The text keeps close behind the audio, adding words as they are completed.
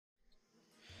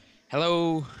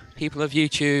Hello, people of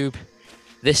YouTube.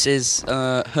 This is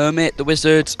Hermit the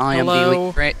Wizard. I am the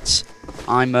English Brit.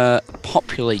 I'm a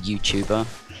popular YouTuber.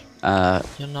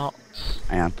 You're not.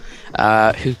 I am.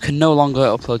 Who can no longer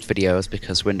upload videos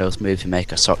because Windows Movie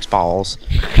Maker sucks balls.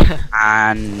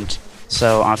 And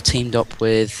so I've teamed up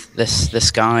with this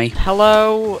guy.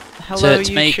 Hello, to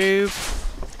YouTube. make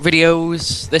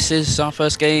videos. This is our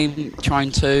first game,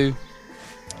 Trine 2,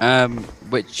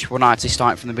 which we're not actually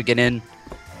starting from the beginning.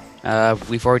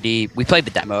 We played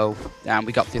the demo and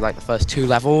we got through like the first 2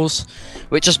 levels,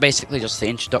 which is basically just the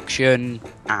introduction,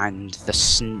 and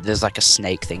there's like a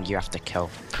snake thing you have to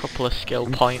kill. Couple of skill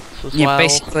points as well. Yeah,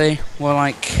 basically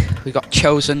we got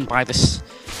chosen by this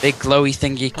big glowy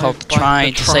thingy called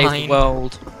Trine to save the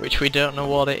world, which we don't know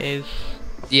what it is.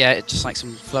 Yeah, it's just like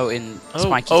some floating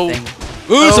spiky thing.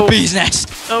 Oh, it's a bee's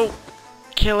nest! Oh,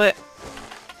 kill it!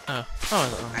 Oh.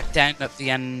 Down at the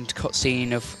end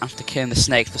cutscene of after killing the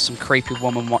snake, there's some creepy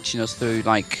woman watching us through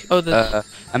like a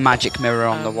magic mirror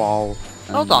on the wall.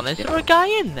 Hold on, is there a guy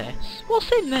in this? What's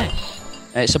in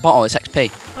this? It's a bottle, it's XP.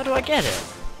 How do I get it?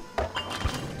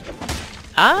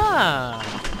 Ah!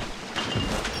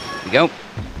 There you go.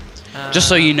 Just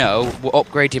so you know, we're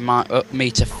upgrading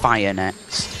me to fire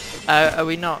next. Are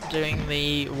we not doing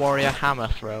the warrior hammer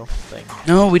throw thing?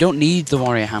 No, we don't need the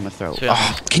warrior hammer throw.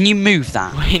 Oh, can you move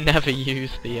that? We never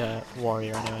use the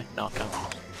warrior anyway. No, I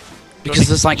can't. Because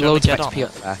there's like loads of XP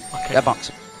up there. Okay. Get a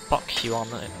box. Box you on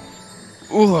it.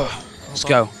 Ooh, let's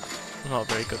go. I'm not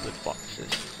very good with boxes.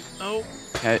 Oh.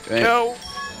 Okay, go.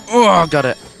 Oh, got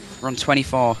it. We're on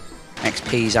 24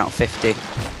 XPs out of 50.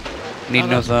 Need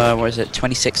another, what is it,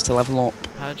 26 to level up.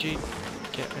 How do you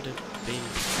get rid of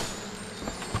bees?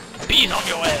 Bees on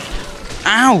your head!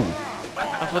 Ow!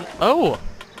 Oh!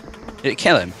 Did it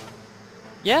kill him?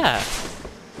 Yeah.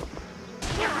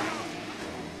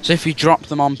 So if you drop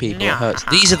them on people, it hurts.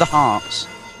 These are the hearts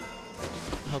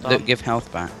that give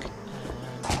health back.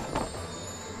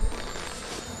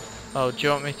 Oh, do you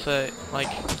want me to,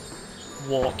 like,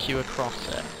 walk you across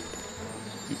it?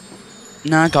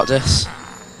 No, I got this.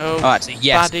 Oh, actually,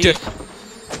 yes.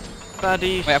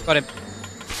 Baddies. Wait, I've got him.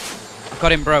 I've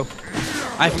got him, bro.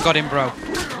 I haven't got him, bro.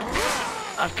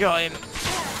 I've got him.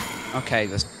 Okay,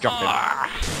 let's drop him.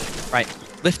 Right,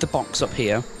 lift the box up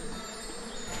here.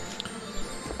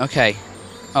 Okay.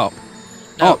 Up.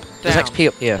 No, up. There's XP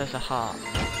up here. There's a heart.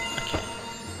 Okay.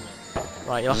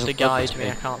 Right, you'll have to guide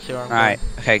me. I can't see where I'm going. Right.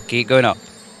 Okay, keep going up.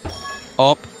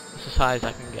 Up. That's as high as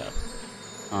I can go.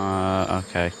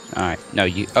 Okay. Alright. No,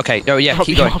 you... Okay, no, yeah, Drop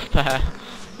keep you going. off there.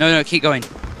 No, keep going.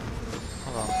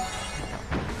 Hold on.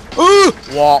 Ooh!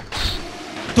 What?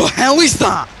 The hell is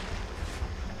that?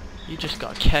 You just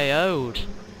got KO'd.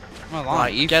 Well,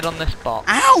 right, you get on this box.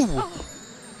 Ow!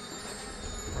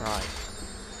 Right.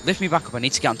 Lift me back up, I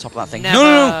need to get on top of that thing. Never.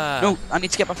 No, I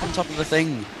need to get back on top of the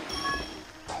thing.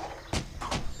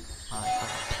 I have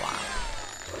a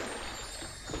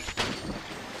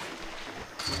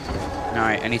plan.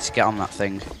 Alright, I need to get on that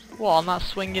thing. What, on that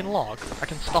swinging log? I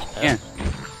can stop it. Yeah.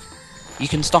 You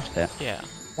can stop it? Yeah.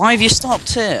 Why have you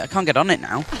stopped it? I can't get on it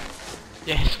now.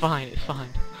 Yeah, it's fine, it's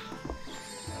fine.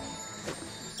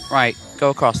 Right, go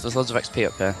across, there's loads of XP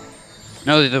up here.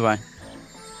 No, the other way.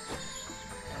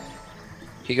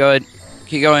 Keep going.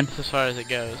 Keep going. That's as far as it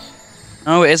goes.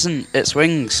 No, it isn't. It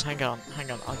swings. Hang on,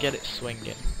 I'll get it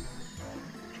swinging.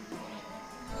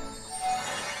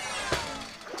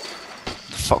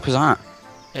 The fuck was that?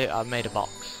 I made a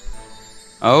box.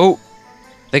 Oh!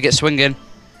 They get swinging.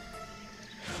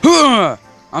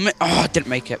 I didn't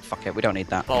make it. Fuck it, we don't need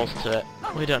that. Balls to it.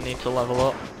 We don't need to level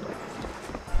up.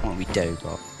 Well, we do,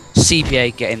 but...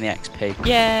 CPA getting the XP.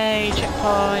 Yay,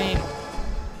 checkpoint!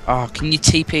 Oh, can you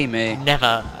TP me?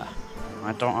 Never.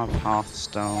 I don't have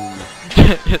Hearthstone.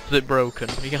 Is it broken?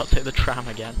 We gotta take the tram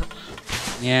again.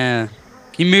 Yeah.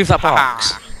 Can you move that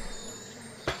box?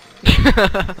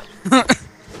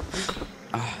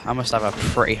 I must have a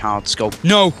pretty hard skull.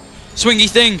 No! Swingy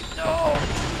thing! No!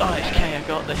 Oh, it's okay, I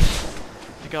got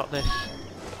this.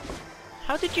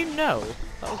 How did you know?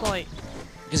 That was like...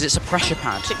 Because it's a pressure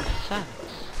pad. 6 cents.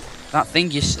 That thing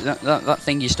that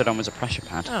thing you stood on was a pressure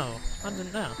pad. Oh, I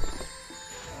didn't know.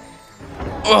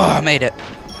 Oh, I made it.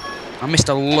 I missed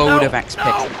a load of XP.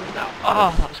 No.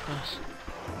 Oh, that was close.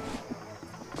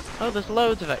 Oh, there's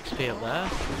loads of XP up there.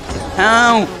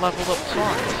 How? Leveled up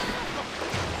twice.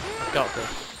 I've got this.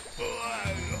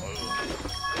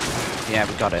 Yeah,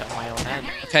 we got it. On my own head.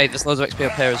 Okay, there's loads of XP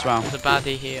up here as well. There's a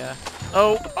baddie here.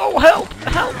 Oh, help!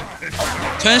 Help!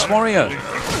 Turn this warrior.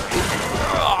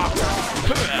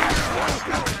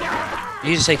 You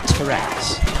need to say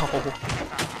Tourette's. No.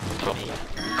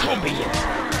 Come here.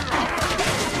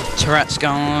 Tourette's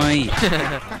guy.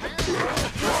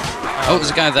 Oh,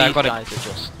 there's a guy there. These guys are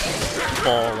just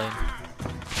falling.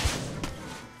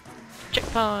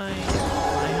 Checkpoint!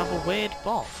 I have a weird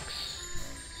box.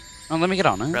 Oh, let me get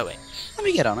on it. Rowing. Let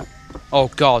me get on it. Oh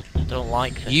god. I don't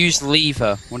like this. Use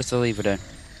lever. What does the lever do?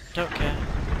 Don't care.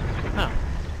 Oh.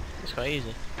 It's quite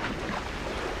easy.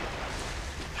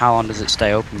 How long does it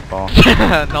stay open for?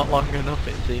 Not long enough,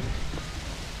 it seems.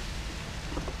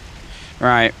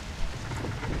 Right.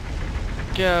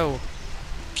 Go.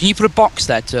 Can you put a box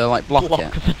there to like block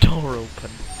it? The door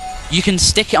open. You can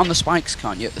stick it on the spikes,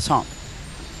 can't you, at the top?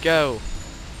 Go.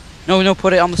 No,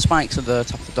 put it on the spikes at the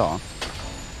top of the door.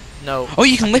 No. Oh,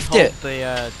 you can lift it! Hold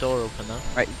the door open though.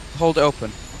 Right, hold it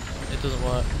open. It doesn't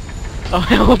work.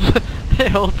 Oh,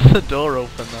 it holds the door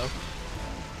open though.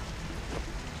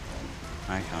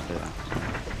 I can't do that.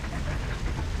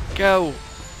 Go.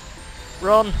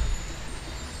 Run.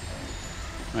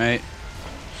 Right.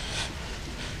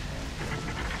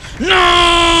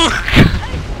 No!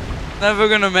 Never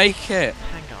gonna make it.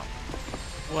 Hang on.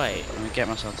 Wait. Let me get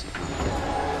myself to.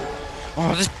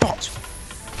 Oh, this box.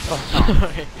 Oh,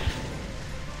 sorry.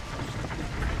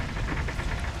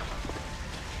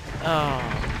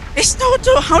 Oh. It's not.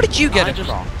 How did you get I just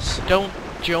across? don't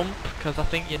jump because I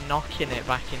think you're knocking it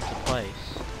back into place.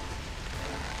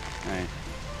 Right.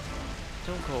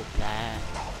 Don't go up there.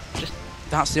 Just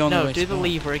That's the only way. no. Do the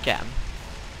lever again.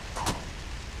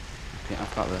 Okay,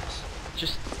 I've got this.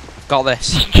 Just I've got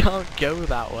this. you can't go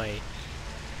that way.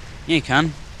 Yeah, you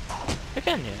can.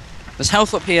 Again, you. There's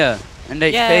health up here and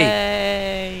HP.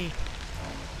 Yay!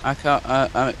 I can't. I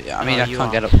mean, Oh, I you can't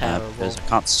are get up terrible. there because I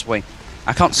can't swing.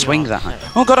 I can't swing are that high.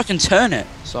 terrible. Oh god, I can turn it.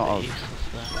 Sort Bit of.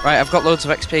 useless there. Right, I've got loads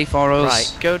of XP for us.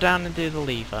 Right, go down and do the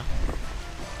lever.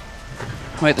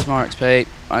 Wait, there's more XP.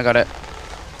 I got it.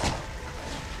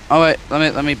 Oh wait,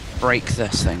 let me break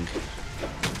this thing.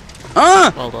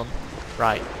 Ah! Well done.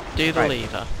 Right, do the Right.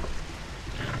 lever.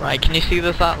 Right, can you see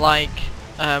there's that like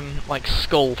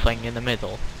skull thing in the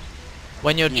middle?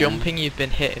 When you're Yeah. jumping, you've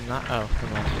been hitting that. Oh,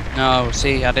 come on. No,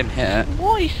 see, I didn't hit it.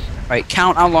 Voice. Right,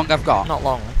 count how long I've got. Not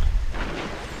long.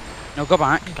 No, go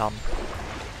back. Hang on.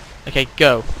 Okay,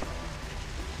 go.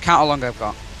 Count how long I've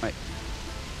got. Wait.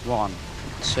 1,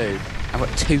 2. I've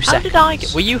got 2 How seconds. did I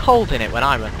get? Were you holding it when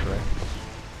I went through?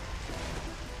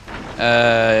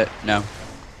 No.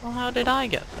 Well, how did I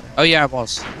get through? Oh yeah, I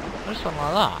was. I just went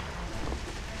like that.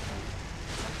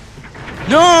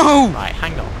 No! Right,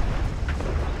 hang on.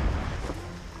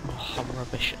 Oh, I'm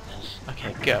rubbish at this.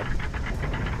 Okay, go.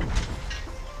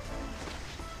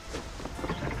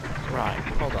 Right,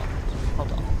 hold on.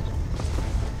 Hold on.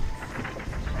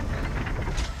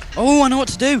 Oh, I know what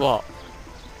to do. What?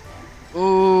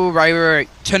 Oh, right.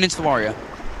 Turn into the warrior.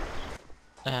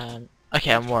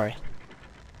 Okay, I'm worried.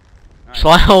 Right.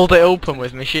 Shall I hold it open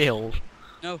with my shield?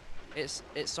 No, it's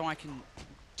so I can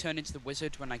turn into the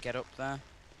wizard when I get up there.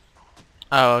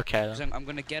 Oh, okay 'Cause then. I'm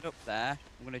gonna get up there.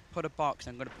 I'm gonna put a box.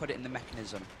 I'm gonna put it in the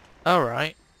mechanism.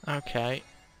 Alright, okay.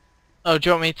 Oh, do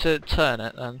you want me to turn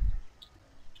it then?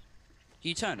 Can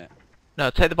you turn it? No,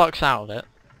 take the box out of it.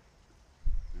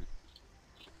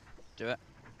 Do it.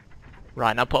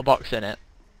 Right, now put a box in it.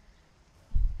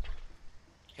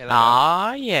 Okay,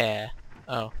 Ah, yeah.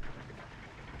 Oh,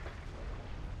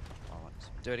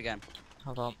 do it again.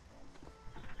 hold on.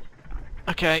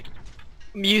 Okay.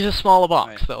 Use a smaller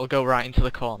box Right. that'll go right into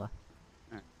the corner.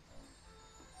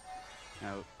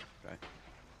 No. Right.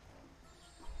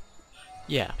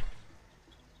 Yeah.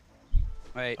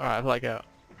 Wait. Alright, I've let go.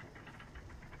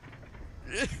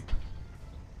 It's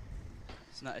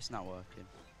not working.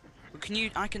 But can you?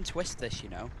 I can twist this, you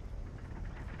know.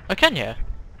 Oh, can you?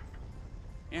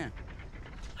 Yeah.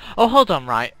 Oh, hold on,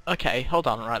 right. Okay, hold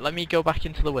on, right. Let me go back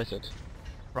into the wizard.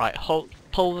 Right,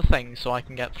 pull the thing so I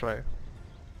can get through.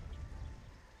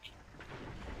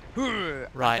 I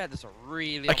Right. bet there's a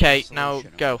really Okay, obvious now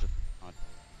solution. go.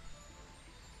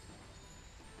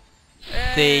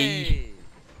 Hey! See?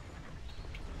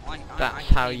 That's I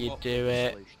how came you up do with a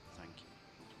it. solution, thank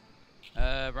you.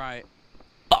 Right.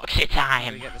 Boxy Let me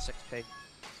time! get this XP.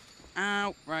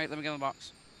 Ow! Right, let me get on the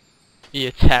box.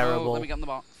 You're Oh, terrible. let me get on the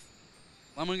box.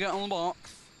 Let me get on the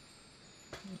box.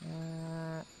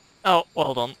 Oh,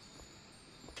 well done.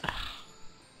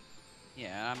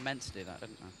 Yeah, I meant to do that,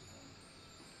 didn't I?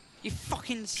 You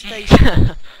fucking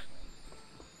station.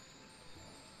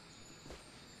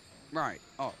 Right,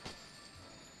 up.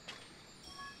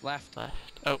 Left, Left.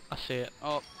 Oh, I see it.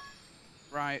 up,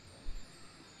 right.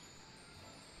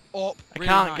 Up. I really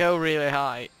can't high. go really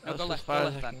high. No, That's go as left, far go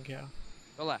as left I then. can go.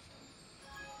 Go left.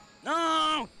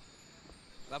 No!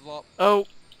 Level up. Oh!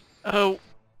 Oh!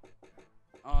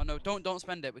 Oh no, don't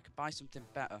spend it. We could buy something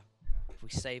better if we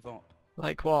save up.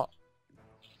 Like what?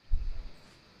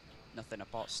 Nothing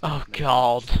about Oh stealth. movement.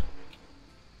 god.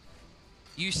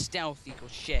 Use stealth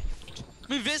equals shift.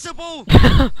 I'm invisible!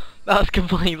 That's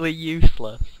completely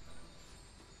useless.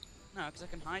 No, because I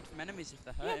can hide from enemies if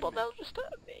they're Yeah, hurting but me. they'll just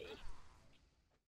hurt me.